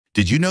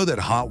Did you know that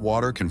hot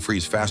water can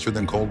freeze faster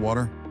than cold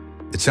water?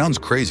 It sounds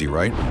crazy,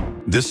 right?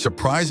 This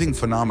surprising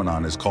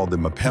phenomenon is called the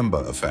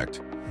Mpemba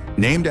Effect,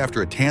 named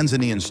after a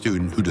Tanzanian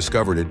student who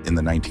discovered it in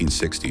the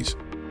 1960s.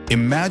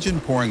 Imagine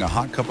pouring a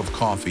hot cup of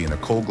coffee and a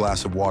cold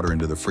glass of water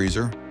into the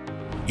freezer.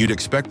 You'd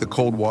expect the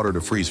cold water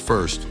to freeze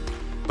first,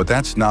 but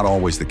that's not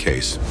always the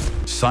case.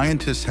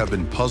 Scientists have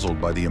been puzzled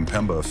by the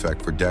Mpemba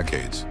effect for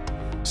decades.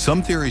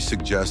 Some theories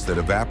suggest that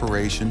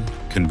evaporation,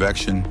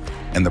 convection,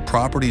 and the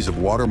properties of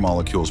water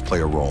molecules play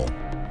a role.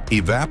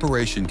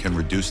 Evaporation can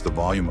reduce the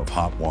volume of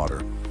hot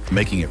water,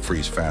 making it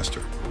freeze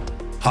faster.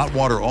 Hot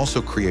water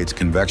also creates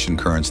convection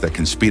currents that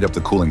can speed up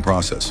the cooling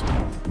process.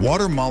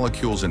 Water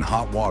molecules in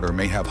hot water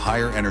may have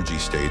higher energy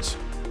states,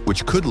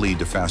 which could lead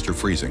to faster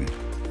freezing.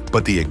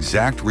 But the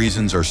exact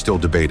reasons are still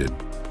debated.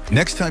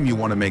 Next time you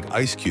want to make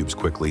ice cubes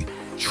quickly,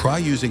 try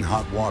using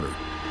hot water.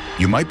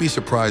 You might be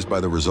surprised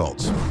by the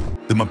results.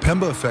 The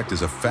Mpemba effect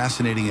is a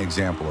fascinating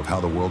example of how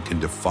the world can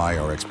defy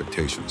our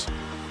expectations.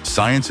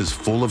 Science is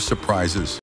full of surprises,